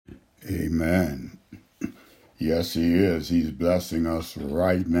Amen. Yes, He is. He's blessing us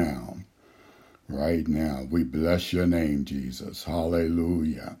right now. Right now. We bless your name, Jesus.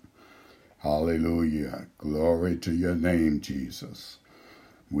 Hallelujah. Hallelujah. Glory to your name, Jesus.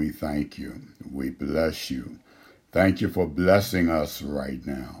 We thank you. We bless you. Thank you for blessing us right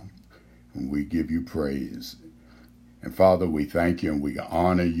now. And we give you praise. And Father, we thank you and we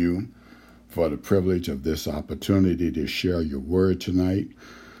honor you for the privilege of this opportunity to share your word tonight.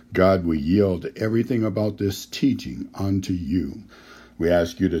 God, we yield everything about this teaching unto you. We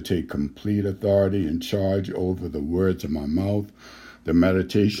ask you to take complete authority and charge over the words of my mouth, the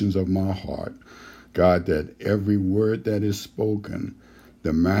meditations of my heart. God, that every word that is spoken,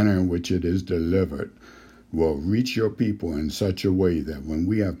 the manner in which it is delivered, will reach your people in such a way that when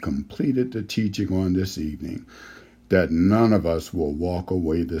we have completed the teaching on this evening, that none of us will walk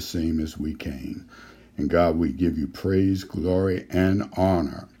away the same as we came. And God, we give you praise, glory, and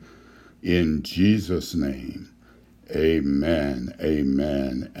honor. In Jesus' name, amen,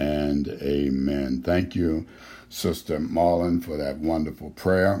 amen, and amen. Thank you, Sister Marlon, for that wonderful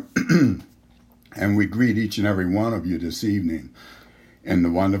prayer. And we greet each and every one of you this evening in the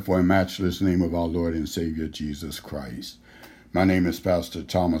wonderful and matchless name of our Lord and Savior, Jesus Christ. My name is Pastor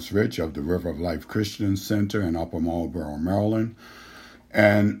Thomas Rich of the River of Life Christian Center in Upper Marlboro, Maryland.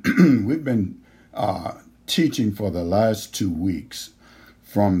 And we've been teaching for the last 2 weeks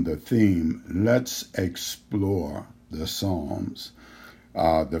from the theme, Let's Explore the Psalms.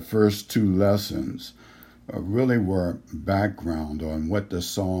 The first 2 lessons really were background on what the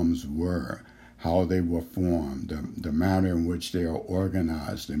Psalms were, how they were formed, the manner in which they are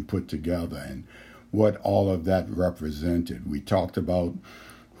organized and put together, and what all of that represented. We talked about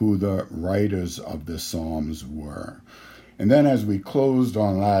who the writers of the Psalms were. And then as we closed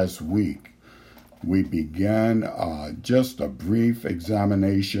on last week, we began just a brief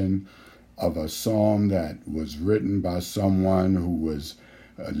examination of a psalm that was written by someone who was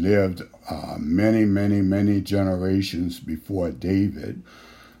lived many generations before David,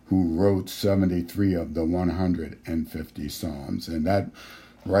 who wrote 73 of the 150 psalms. And that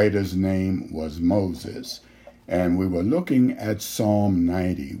writer's name was Moses. And we were looking at Psalm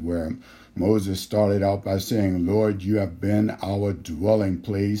 90, where Moses started out by saying, Lord, you have been our dwelling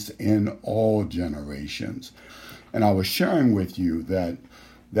place in all generations. And I was sharing with you that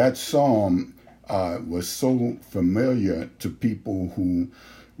that psalm was so familiar to people who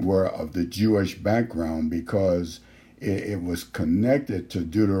were of the Jewish background because it was connected to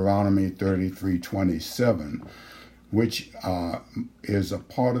Deuteronomy 33:27, which is a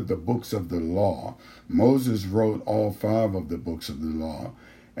part of the books of the law. Moses wrote all 5 of the books of the law.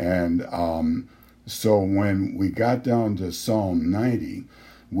 And so when we got down to Psalm 90,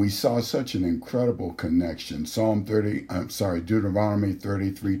 we saw such an incredible connection. Deuteronomy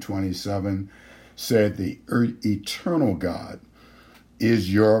 33:27 said, the eternal God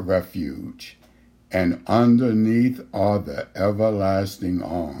is your refuge, and underneath are the everlasting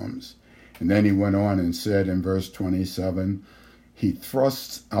arms. And then he went on and said in verse 27, he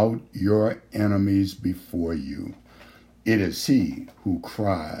thrusts out your enemies before you. It is he who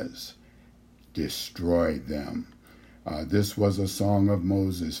cries, destroy them. This was a song of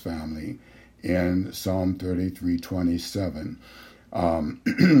Moses' family in Psalm 33:27.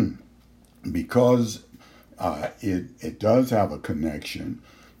 Because it does have a connection,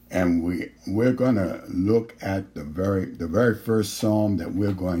 and we're going to look at the very first psalm that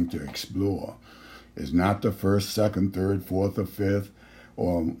we're going to explore. It's not the first, second, third, fourth, or fifth,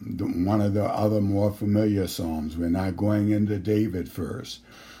 or one of the other more familiar psalms. We're not going into David first,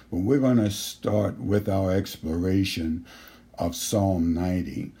 but we're going to start with our exploration of Psalm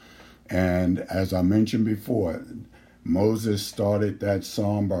 90. And as I mentioned before, Moses started that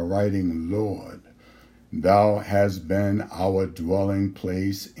psalm by writing, Lord, thou hast been our dwelling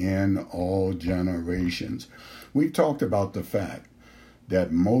place in all generations. We talked about the fact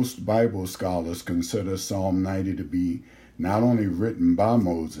that most Bible scholars consider Psalm 90 to be not only written by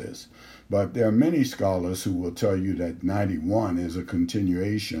Moses, but there are many scholars who will tell you that 91 is a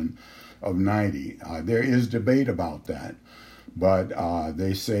continuation of 90. There is debate about that, but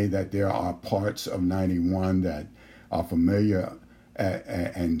they say that there are parts of 91 that are familiar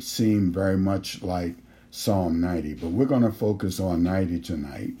and seem very much like Psalm 90. But we're going to focus on 90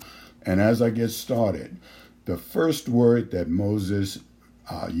 tonight. And as I get started, the first word that Moses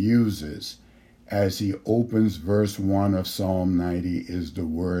uses as he opens verse 1 of Psalm 90 is the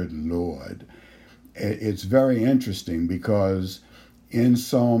word Lord. It's very interesting because in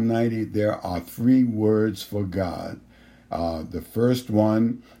Psalm 90 there are 3 words for God. The first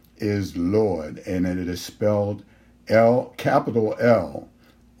one is Lord, and it is spelled capital L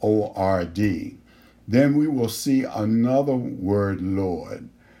L-O-R-D. Then we will see another word, Lord.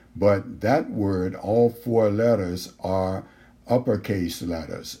 But that word, all four letters are uppercase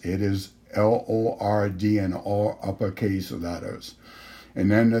letters. It is L-O-R-D in all uppercase letters.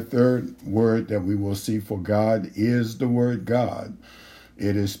 And then the third word that we will see for God is the word God.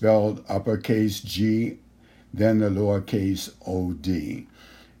 It is spelled uppercase G, then the lowercase O-D.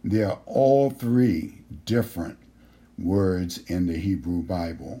 They are all three different words in the Hebrew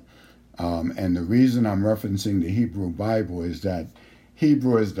Bible. And the reason I'm referencing the Hebrew Bible is that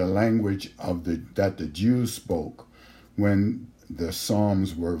Hebrew is the language that the Jews spoke when the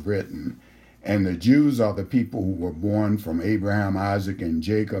Psalms were written. And the Jews are the people who were born from Abraham, Isaac, and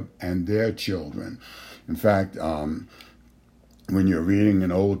Jacob and their children. In fact, when you're reading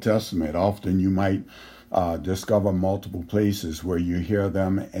an Old Testament, often you might discover multiple places where you hear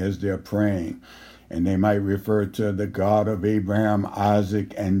them as they're praying. And they might refer to the God of Abraham,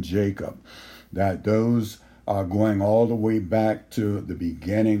 Isaac, and Jacob. That those are going all the way back to the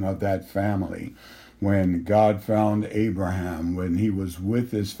beginning of that family. When God found Abraham, when he was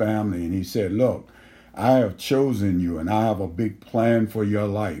with his family, and he said, look, I have chosen you, and I have a big plan for your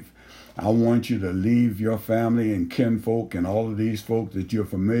life. I want you to leave your family and kinfolk and all of these folks that you're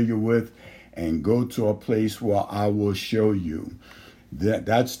familiar with and go to a place where I will show you.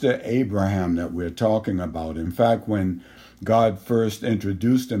 That's the Abraham that we're talking about. In fact, when God first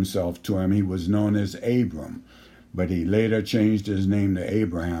introduced himself to him, he was known as Abram, but he later changed his name to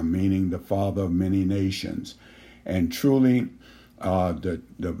Abraham, meaning the father of many nations. And truly,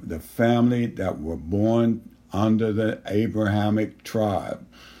 the family that were born under the Abrahamic tribe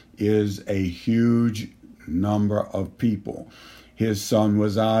is a huge number of people. His son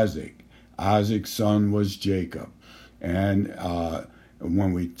was Isaac. Isaac's son was Jacob. And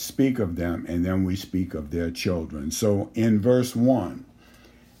when we speak of them, and then we speak of their children. So in verse 1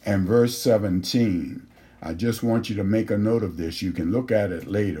 and verse 17, I just want you to make a note of this. You can look at it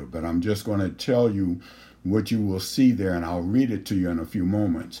later, but I'm just going to tell you what you will see there, and I'll read it to you in a few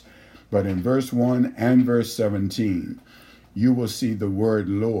moments. But in verse 1 and verse 17, you will see the word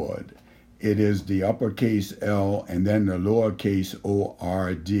Lord. It is the uppercase L and then the lowercase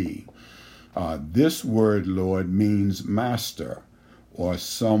O-R-D. This word Lord means master, or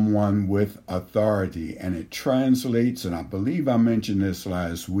someone with authority. And it translates, and I believe I mentioned this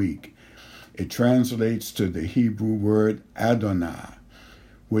last week, it translates to the Hebrew word Adonai,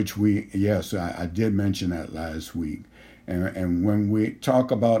 which I did mention that last week. And when we talk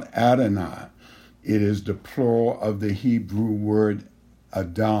about Adonai, it is the plural of the Hebrew word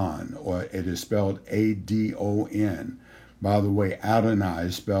Adon, or it is spelled A-D-O-N. By the way, Adonai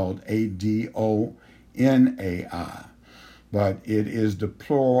is spelled A-D-O-N-A-I. But it is the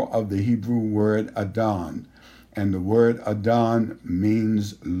plural of the Hebrew word Adon. And the word Adon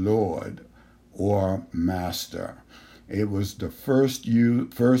means Lord or master. It was the first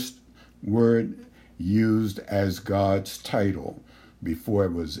word used as God's title before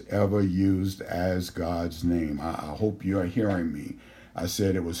it was ever used as God's name. I hope you're hearing me. I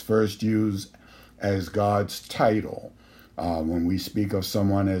said it was first used as God's title when we speak of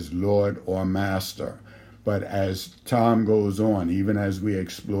someone as Lord or Master. But as time goes on, even as we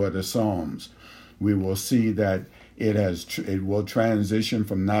explore the Psalms, we will see that it will transition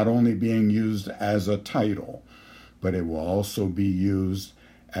from not only being used as a title, but it will also be used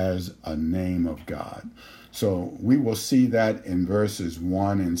as a name of God. So we will see that in verses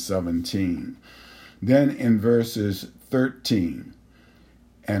 1 and 17. Then in verses 13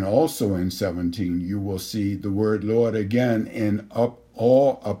 and also in 17, you will see the word Lord again in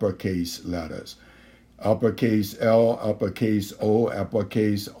all uppercase letters. Uppercase L, uppercase O,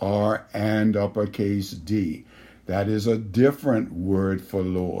 uppercase R, and uppercase D. That is a different word for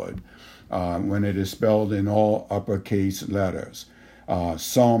Lord when it is spelled in all uppercase letters.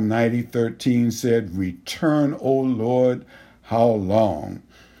 Psalm 90:13 said, "Return, O Lord, how long?"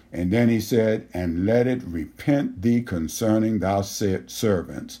 And then he said, "And let it repent thee concerning thy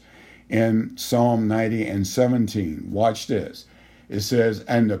servants." In Psalm 90 and 17, watch this. It says,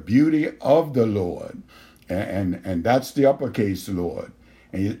 "And the beauty of the Lord," and that's the uppercase Lord,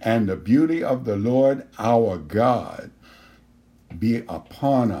 "and the beauty of the Lord our God be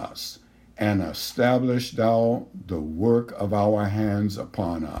upon us, and establish thou the work of our hands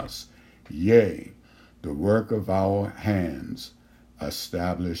upon us. Yea, the work of our hands,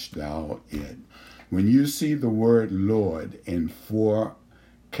 establish thou it." When you see the word Lord in 4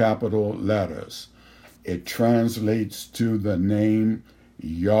 capital letters, it translates to the name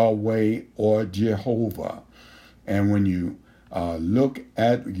Yahweh or Jehovah. And when you look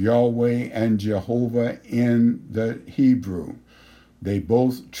at Yahweh and Jehovah in the Hebrew, They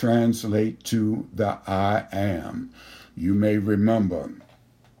both translate to the I am. You may remember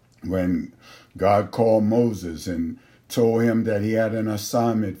when God called Moses and told him that he had an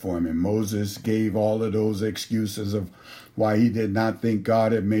assignment for him, and Moses gave all of those excuses of why he did not think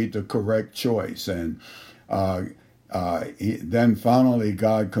God had made the correct choice. And then finally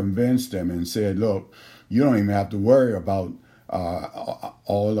God convinced him and said, look, you don't even have to worry about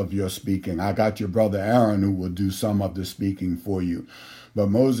all of your speaking. I got your brother Aaron who will do some of the speaking for you. But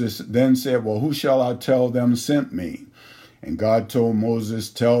Moses then said, well, who shall I tell them sent me? And God told Moses,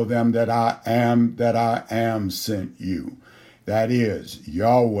 tell them that I am sent you. That is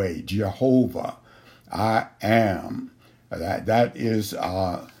Yahweh, Jehovah, I am. That is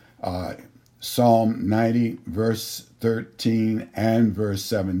Psalm 90, verse 13 and verse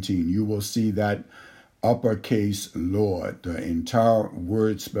 17. You will see that uppercase Lord, the entire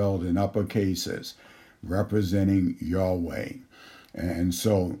word spelled in upper cases, representing Yahweh. And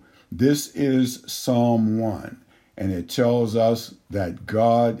so this is Psalm 1. And it tells us that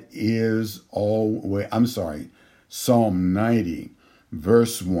God is always, Psalm 90,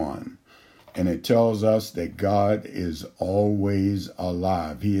 verse 1. And it tells us that God is always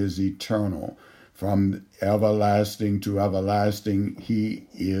alive. He is eternal. From everlasting to everlasting, he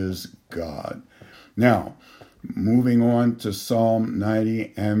is God. Now, moving on to Psalm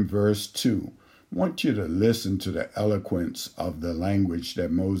 90 and verse 2. I want you to listen to the eloquence of the language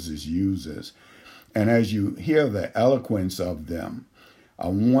that Moses uses. And as you hear the eloquence of them, I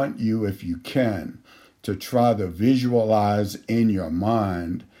want you, if you can, to try to visualize in your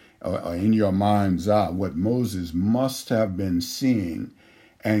mind or in your mind's eye what Moses must have been seeing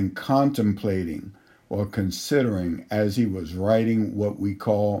and contemplating or considering as he was writing what we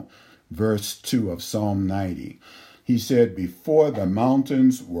call verse 2 of Psalm 90. He said, before the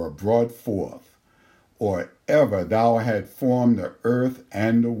mountains were brought forth, or ever thou had formed the earth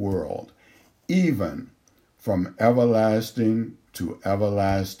and the world, even from everlasting to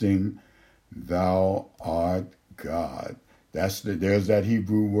everlasting, thou art God. There's that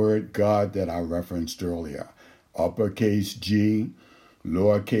Hebrew word God that I referenced earlier. Uppercase G,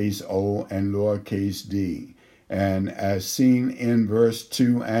 lowercase o, and lowercase d. And as seen in verse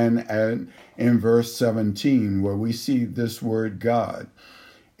 2 and in verse 17, where we see this word God,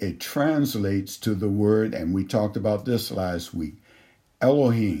 it translates to the word, and we talked about this last week,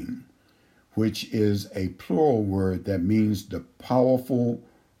 Elohim, which is a plural word that means the powerful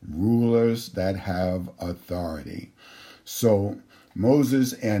rulers that have authority. So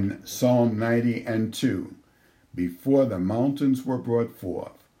Moses in Psalm 90 and 2, before the mountains were brought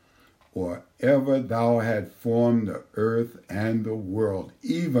forth, or ever thou had formed the earth and the world,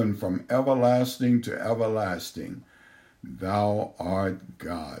 even from everlasting to everlasting, thou art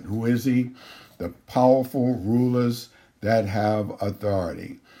God. Who is he? The powerful rulers that have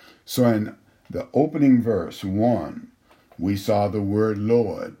authority. So in the opening verse 1, we saw the word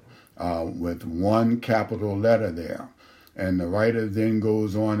Lord with one capital letter there. And the writer then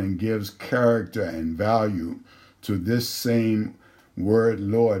goes on and gives character and value to this same word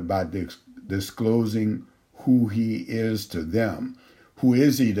Lord by disclosing who he is to them. Who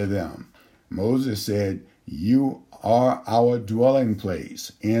is he to them? Moses said, you are our dwelling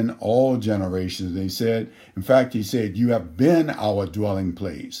place in all generations. He said, you have been our dwelling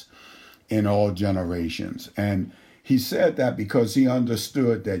place in all generations. And he said that because he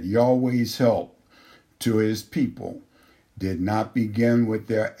understood that Yahweh's help to his people did not begin with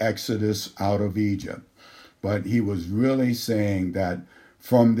their exodus out of Egypt, but he was really saying that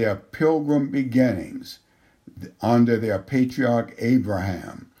from their pilgrim beginnings under their patriarch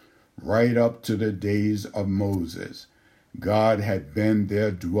Abraham, right up to the days of Moses, God had been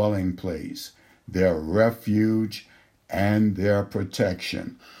their dwelling place, their refuge, and their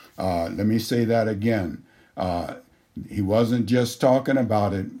protection. Let me say that again. He wasn't just talking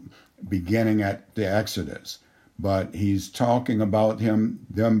about it beginning at the Exodus, but he's talking about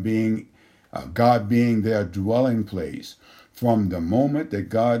them being, God being their dwelling place from the moment that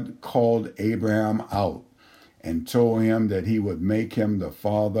God called Abraham out and told him that he would make him the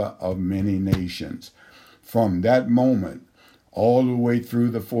father of many nations. From that moment, all the way through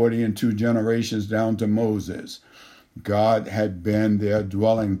the 40 and 2 generations down to Moses, God had been their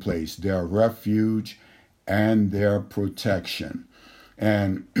dwelling place, their refuge, and their protection.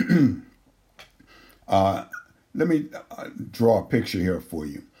 And let me draw a picture here for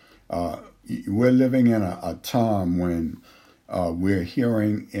you. We're living in a time when we're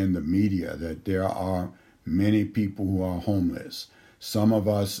hearing in the media that there are many people who are homeless. Some of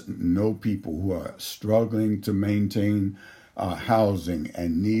us know people who are struggling to maintain housing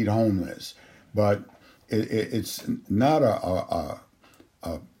and need homeless. But it's not a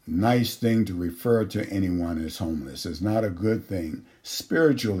a nice thing to refer to anyone as homeless. It's not a good thing,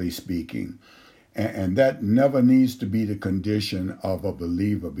 spiritually speaking. And that never needs to be the condition of a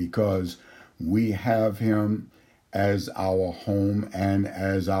believer, because we have him as our home and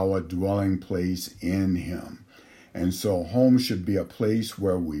as our dwelling place in him. And so home should be a place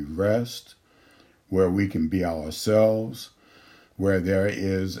where we rest, where we can be ourselves, where there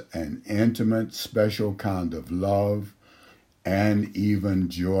is an intimate, special kind of love, and even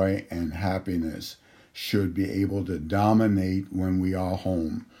joy and happiness should be able to dominate when we are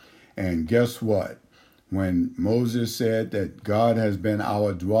home. And guess what? When Moses said that God has been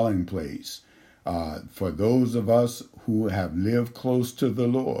our dwelling place, for those of us who have lived close to the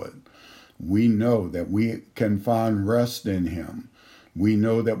Lord, we know that we can find rest in him. We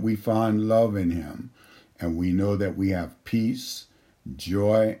know that we find love in him. And we know that we have peace,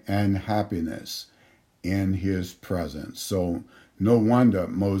 joy, and happiness in his presence. So no wonder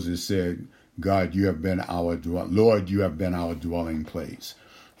Moses said, God, you have been our Lord, you have been our dwelling place.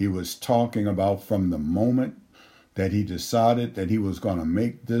 He was talking about from the moment that he decided that he was going to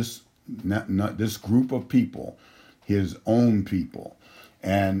make this this group of people his own people.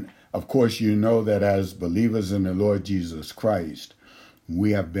 And of course, you know that as believers in the Lord Jesus Christ,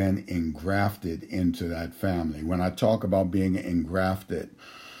 we have been engrafted into that family. When I talk about being engrafted,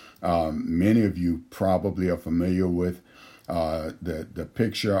 many of you probably are familiar with the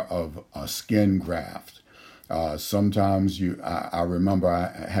picture of a skin graft. Sometimes I remember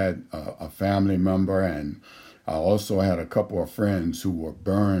I had a family member, and I also had a couple of friends who were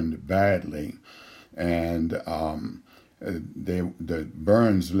burned badly, and the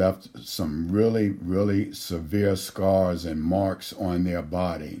burns left some really, really severe scars and marks on their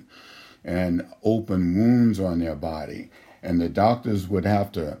body, and open wounds on their body, and the doctors would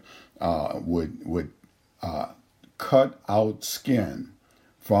have to cut out skin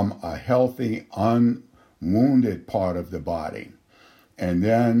from a healthy, unwounded part of the body. And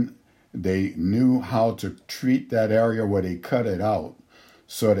then they knew how to treat that area where they cut it out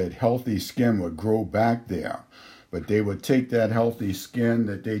so that healthy skin would grow back there. But they would take that healthy skin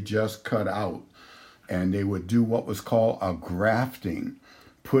that they just cut out, and they would do what was called a grafting,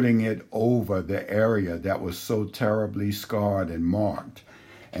 putting it over the area that was so terribly scarred and marked.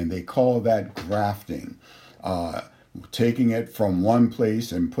 And they call that grafting. Taking it from one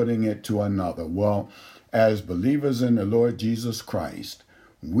place and putting it to another. Well, as believers in the Lord Jesus Christ,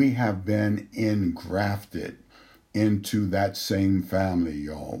 we have been engrafted into that same family,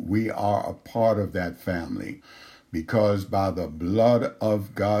 y'all. We are a part of that family because by the blood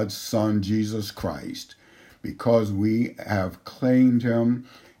of God's Son, Jesus Christ, because we have claimed him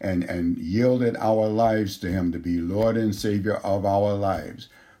and yielded our lives to him to be Lord and Savior of our lives,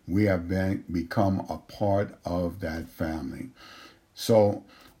 we have become a part of that family. So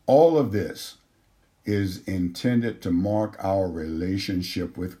all of this is intended to mark our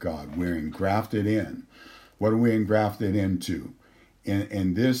relationship with God. We're engrafted in. What are we engrafted into?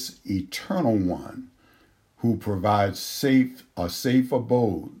 In this eternal one who provides a safe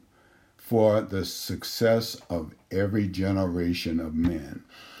abode for the success of every generation of men.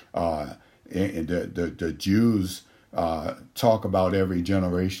 The Jews talk about every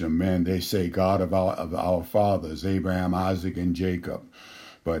generation of men. They say God of our fathers, Abraham, Isaac, and Jacob.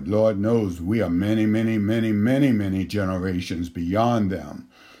 But Lord knows we are many, many, many, many, many generations beyond them.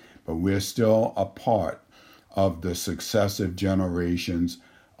 But we're still a part of the successive generations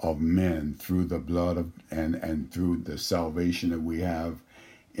of men through the blood of and through the salvation that we have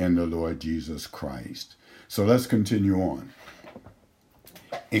in the Lord Jesus Christ. So let's continue on.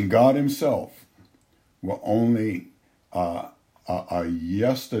 In God himself, we're only a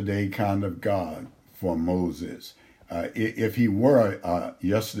yesterday kind of God for Moses. If he were a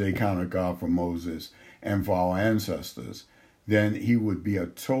yesterday kind of God for Moses and for our ancestors, then he would be a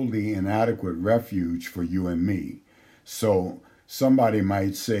totally inadequate refuge for you and me. So somebody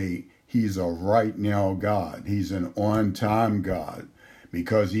might say he's a right now God. He's an on-time God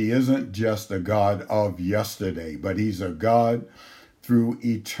because he isn't just a God of yesterday, but he's a God through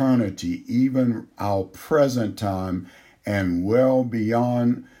eternity, even our present time, and well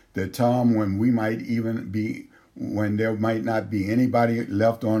beyond the time when we might even be, when there might not be anybody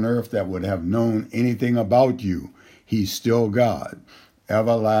left on earth that would have known anything about you. He's still God,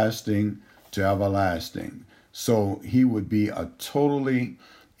 everlasting to everlasting. So he would be a totally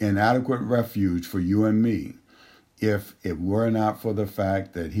inadequate refuge for you and me if it were not for the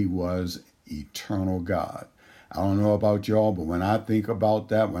fact that he was eternal God. I don't know about y'all, but when I think about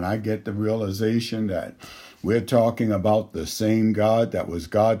that, when I get the realization that we're talking about the same God that was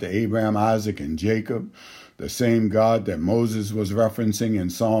God to Abraham, Isaac, and Jacob, the same God that Moses was referencing in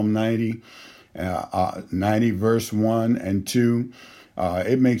Psalm 90, 90 verse 1 and 2,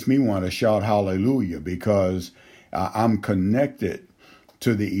 it makes me want to shout hallelujah, because I'm connected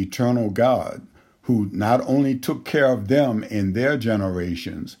to the eternal God who not only took care of them in their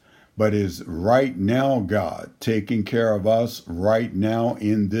generations, but is right now God taking care of us right now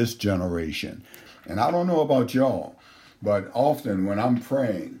in this generation. And I don't know about y'all, but often when I'm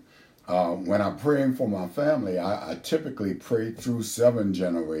praying for my family, I typically pray through 7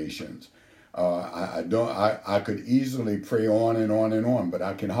 generations. I could easily pray on and on and on, but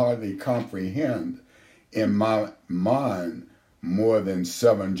I can hardly comprehend in my mind more than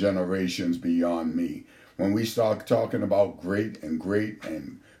 7 generations beyond me. When we start talking about great and great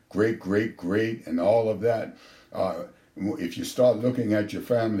and great, great, great and all of that, if you start looking at your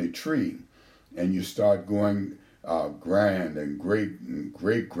family tree and you start going grand and great and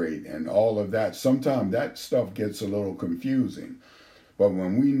great, great and all of that, sometimes that stuff gets a little confusing. But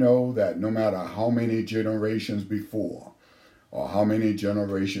when we know that no matter how many generations before or how many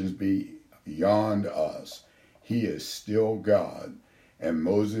generations beyond us, he is still God. And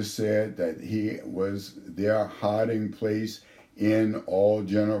Moses said that he was their hiding place in all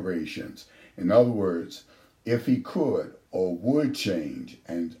generations. In other words, if he could or would change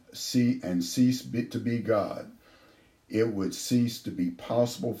and cease to be God, it would cease to be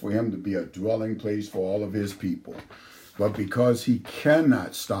possible for him to be a dwelling place for all of his people. But because he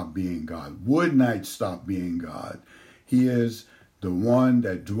cannot stop being God, would not stop being God, he is the one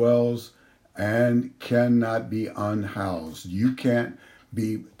that dwells and cannot be unhoused. You can't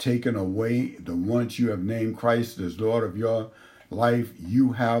be taken away. The once you have named Christ as Lord of your life,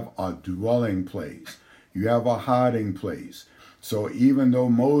 you have a dwelling place. You have a hiding place. So even though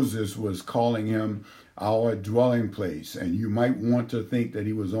Moses was calling him our dwelling place, and you might want to think that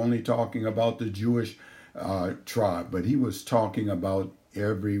he was only talking about the Jewish tribe, but he was talking about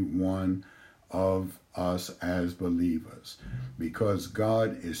every one of us as believers, because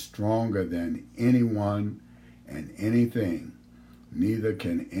God is stronger than anyone and anything. Neither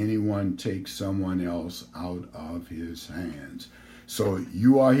can anyone take someone else out of his hands. So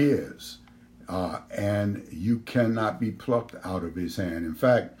you are his, and you cannot be plucked out of his hand. In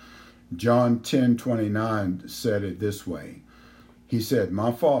fact, John 10:29 said it this way. He said,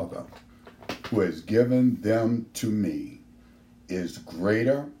 "My Father, who has given them to me, is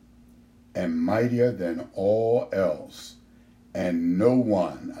greater and mightier than all else, and no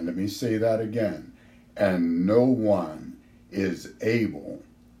one," and let me say that again, "and no one is able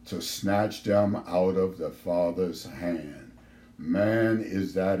to snatch them out of the Father's hand." Man,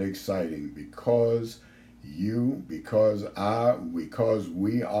 is that exciting, because we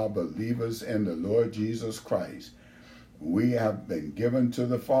are believers in the Lord Jesus Christ. We have been given to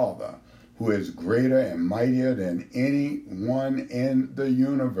the Father, who is greater and mightier than anyone in the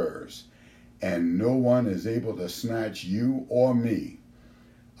universe. And no one is able to snatch you or me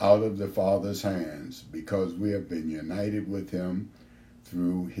out of the Father's hands, because we have been united with him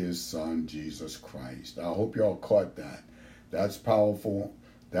through his Son, Jesus Christ. I hope y'all caught that. That's powerful.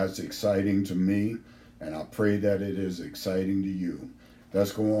 That's exciting to me. And I pray that it is exciting to you.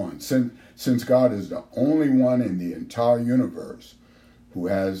 Let's go on. Since God is the only one in the entire universe who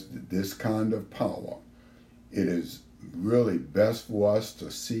has this kind of power, it is really best for us to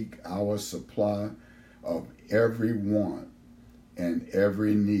seek our supply of every want and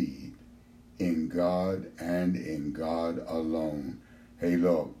every need in God and in God alone. Hey,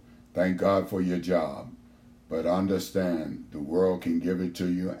 look, thank God for your job, but understand the world can give it to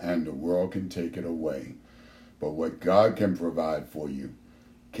you and the world can take it away. But what God can provide for you,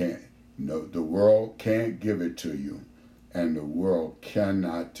 the world can't give it to you, and the world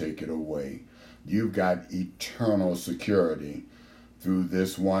cannot take it away. You've got eternal security through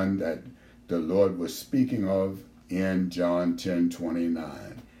this one that the Lord was speaking of in John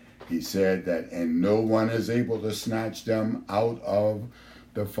 10:29. He said that, and no one is able to snatch them out of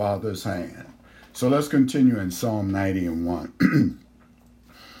the Father's hand. So let's continue in Psalm 90 and 1.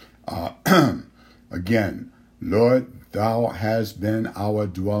 Again, Lord, thou hast been our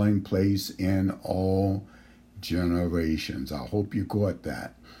dwelling place in all generations. I hope you caught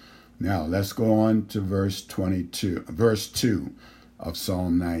that. Now let's go on to verse 2 of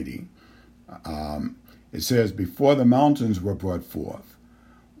Psalm 90. It says, "Before the mountains were brought forth,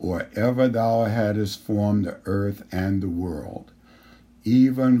 or ever thou hadst formed the earth and the world,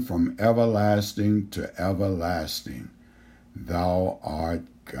 even from everlasting to everlasting, thou art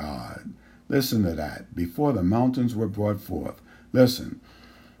God." Listen to that. Before the mountains were brought forth. Listen,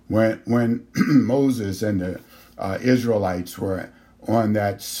 when Moses and the Israelites were on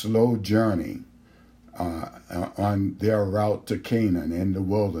that slow journey on their route to Canaan in the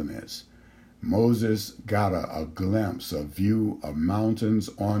wilderness, Moses got a glimpse, a view of mountains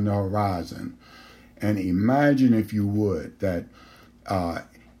on the horizon. And imagine, if you would, that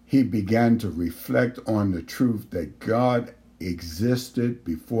he began to reflect on the truth that God existed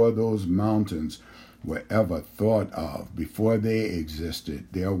before those mountains were ever thought of. Before they existed,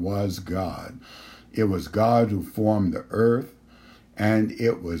 there was God. It was God who formed the earth, and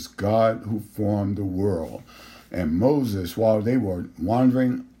it was God who formed the world. And Moses, while they were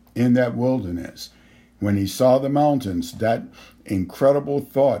wandering in that wilderness, when he saw the mountains, that incredible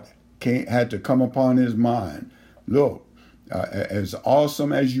thought had to come upon his mind. Look, as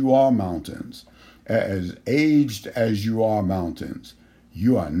awesome as you are, mountains, as aged as you are, mountains,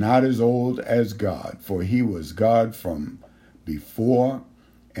 you are not as old as God, for he was God from before,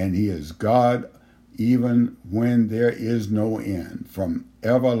 and he is God even when there is no end. From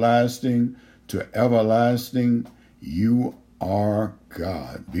everlasting to everlasting, you are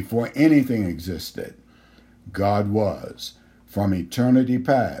God. Before anything existed, God was. From eternity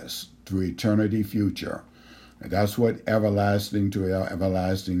past to eternity future. That's what everlasting to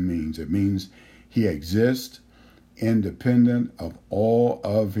everlasting means. It means he exists independent of all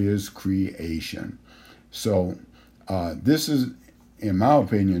of his creation. So this is, in my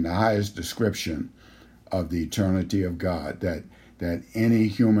opinion, the highest description of the eternity of God that any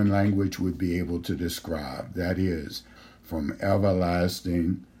human language would be able to describe. That is, from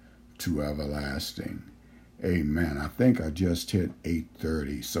everlasting to everlasting. Amen. I think I just hit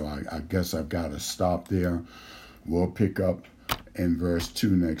 8:30, so I guess I've got to stop there. We'll pick up in verse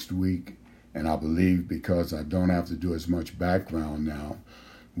 2 next week, and I believe because I don't have to do as much background now,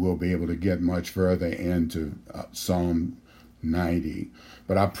 we'll be able to get much further into Psalm 90.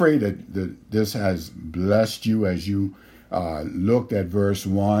 But I pray that this has blessed you as you looked at verse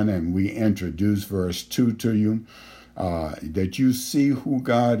 1 and we introduced verse 2 to you. That you see who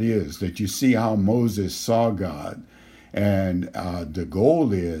God is, that you see how Moses saw God. And the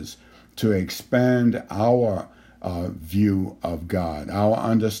goal is to expand our view of God, our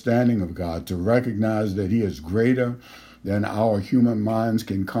understanding of God, to recognize that he is greater than our human minds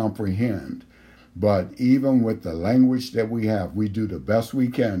can comprehend. But even with the language that we have, we do the best we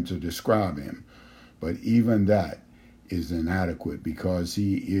can to describe him. But even that is inadequate because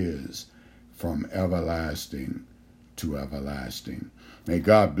he is from everlasting to everlasting. May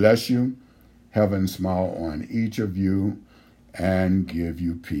God bless you, heaven smile on each of you, and give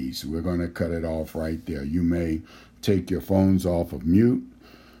you peace. We're going to cut it off right there. You may take your phones off of mute,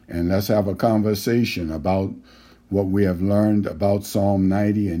 and let's have a conversation about what we have learned about Psalm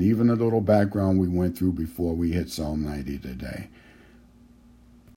 90 and even a little background we went through before we hit Psalm 90 today.